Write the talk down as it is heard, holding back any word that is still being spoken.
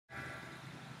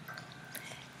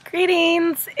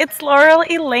Greetings, it's Laurel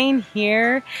Elaine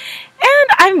here, and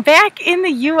I'm back in the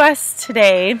U.S.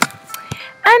 today.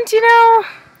 And you know,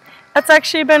 it's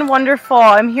actually been wonderful.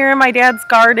 I'm here in my dad's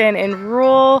garden in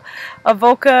rural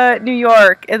Avoca, New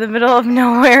York, in the middle of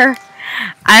nowhere,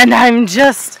 and I'm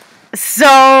just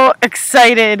so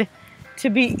excited to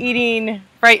be eating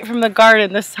right from the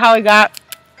garden. This is how I got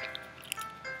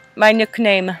my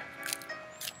nickname,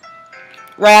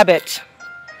 Rabbit.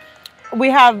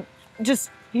 We have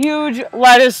just huge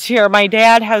lettuce here. My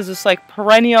dad has this like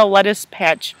perennial lettuce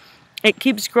patch. It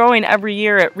keeps growing every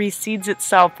year. It reseeds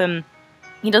itself and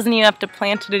he doesn't even have to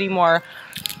plant it anymore.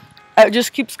 It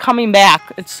just keeps coming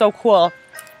back. It's so cool.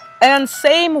 And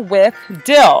same with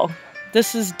dill.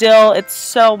 This is dill. It's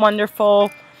so wonderful.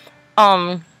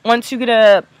 Once you get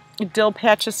a dill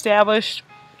patch established,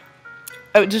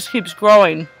 it just keeps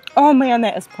growing. Oh man,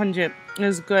 that is pungent. It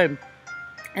is good.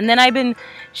 And then I've been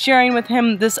sharing with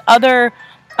him this other,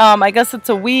 I guess it's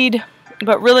a weed,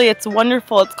 but really it's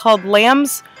wonderful. It's called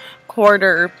lamb's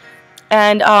quarter,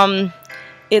 and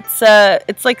it's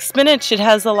like spinach. It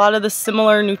has a lot of the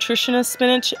similar nutrition as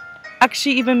spinach,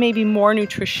 actually even maybe more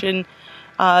nutrition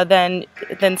than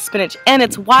spinach, and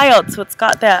it's wild, so it's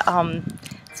got that.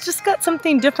 It's just got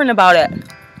something different about it.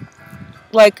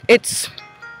 Like it's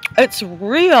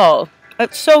real.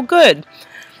 It's so good.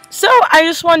 So I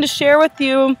just wanted to share with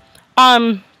you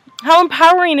how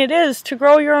empowering it is to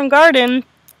grow your own garden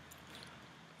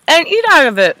and eat out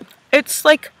of it. It's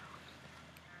like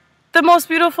the most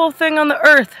beautiful thing on the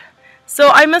earth. So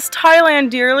I miss Thailand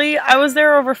dearly. I was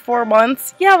there over 4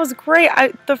 months. Yeah, it was great.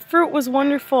 The fruit was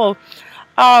wonderful.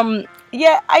 Yeah,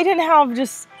 I didn't have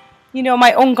just, you know,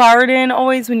 my own garden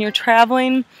always when you're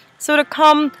traveling. So to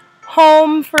come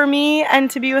home for me and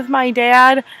to be with my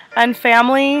dad and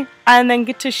family and then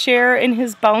get to share in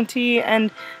his bounty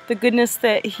and the goodness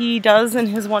that he does in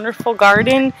his wonderful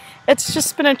garden, it's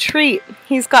just been a treat.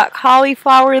 He's got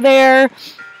cauliflower there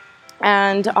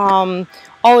and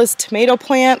all his tomato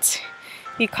plants.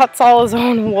 He cuts all his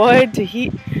own wood to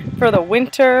heat for the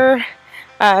winter.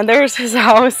 There's his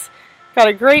house. Got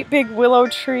a great big willow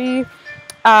tree.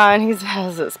 And he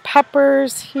has his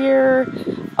peppers here,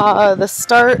 the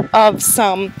start of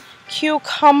some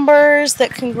cucumbers that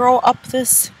can grow up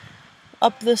this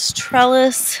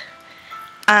trellis,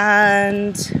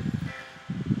 and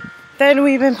then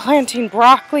we've been planting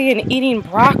broccoli and eating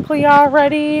broccoli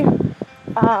already.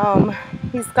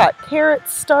 He's got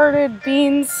carrots started,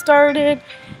 beans started,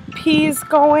 peas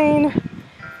going.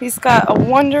 He's got a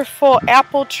wonderful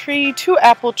apple tree, 2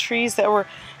 apple trees that were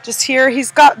just here. He's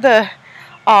got the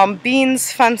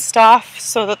beans fenced off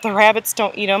so that the rabbits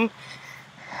don't eat them.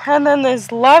 And then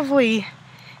these lovely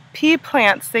pea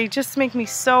plants. They just make me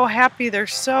so happy. They're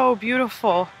so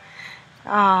beautiful.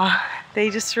 They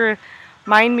just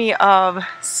remind me of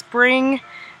spring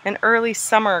and early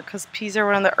summer because peas are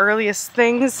one of the earliest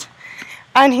things.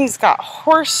 And he's got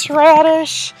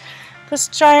horseradish, this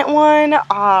giant one,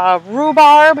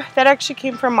 rhubarb that actually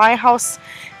came from my house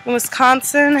in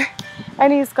Wisconsin.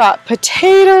 And he's got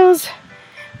potatoes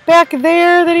back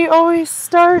there that he always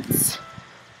starts.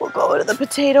 We'll go to the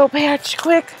potato patch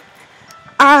quick.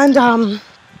 And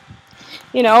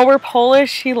you know, we're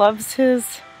Polish. He loves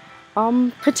his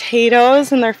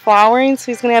potatoes and they're flowering,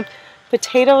 so he's gonna have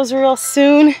potatoes real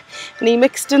soon. And he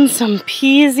mixed in some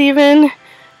peas even,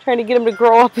 trying to get him to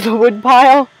grow up in the wood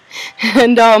pile.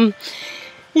 And yeah,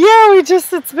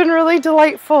 it's been really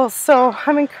delightful. So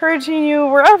I'm encouraging you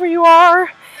wherever you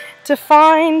are to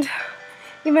find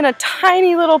even a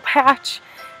tiny little patch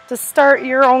to start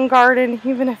your own garden,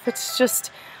 even if it's just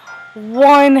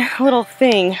one little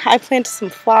thing. I planted some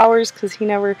flowers because he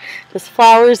never does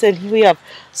flowers, and we have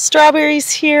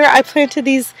strawberries here. I planted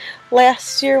these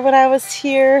last year when I was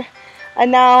here,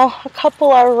 and now a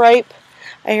couple are ripe.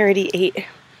 I already ate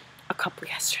a couple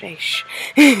yesterday.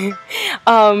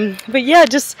 But yeah,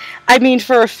 I mean,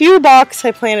 for a few bucks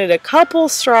I planted a couple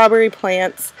strawberry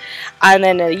plants, and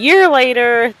then a year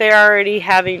later they're already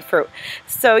having fruit.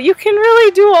 So you can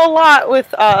really do a lot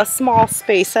with a small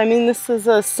space. I mean, this is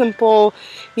a simple,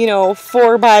 you know,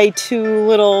 4x2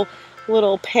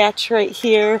 little patch right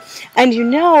here. And you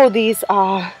know, these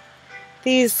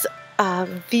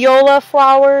viola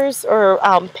flowers or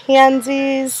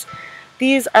pansies,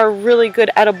 these are really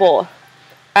good edible,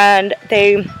 and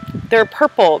they're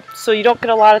purple, so you don't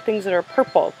get a lot of things that are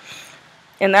purple,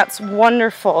 and that's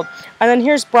wonderful. And then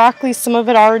here's broccoli. Some of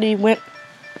it already went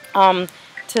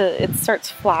it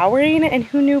starts flowering, and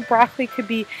who knew broccoli could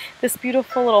be this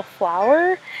beautiful little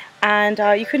flower, and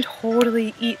you can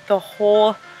totally eat the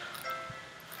whole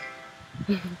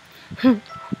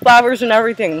flowers and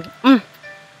everything.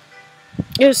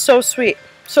 It is so sweet.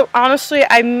 So honestly,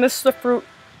 I miss the fruit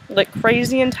like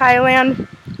crazy in Thailand.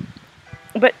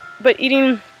 But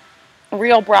eating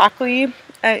real broccoli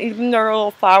and even their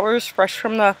little flowers fresh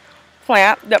from the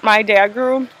plant that my dad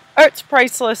grew, it's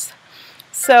priceless.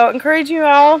 So I encourage you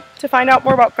all to find out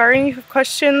more about gardening. If you have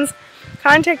questions,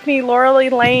 contact me, Laurel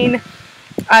Elaine.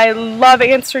 I love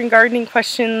answering gardening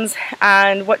questions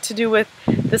and what to do with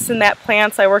this and that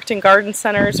plants. I worked in garden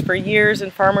centers for years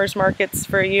and farmers markets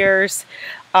for years.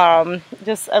 I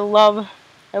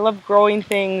love growing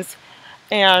things,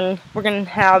 and we're gonna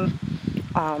have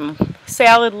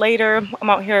salad later. I'm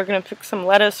out here going to pick some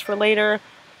lettuce for later.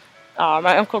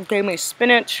 My uncle gave me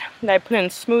spinach that I put in a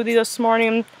smoothie this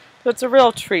morning, so it's a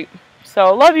real treat.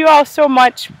 So love you all so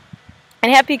much,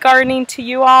 and happy gardening to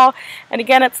you all. And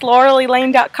again, it's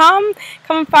laurelelaine.com.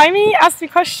 Come and find me, ask me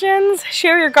questions,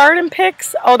 share your garden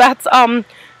pics. Oh, that's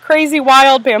crazy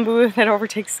wild bamboo that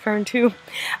overtakes the garden too.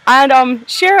 And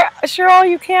share all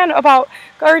you can about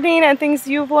gardening and things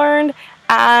you've learned.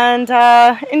 And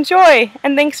enjoy,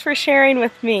 and thanks for sharing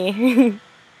with me.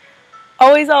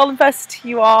 Always all the best to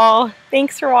you all.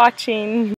 Thanks for watching.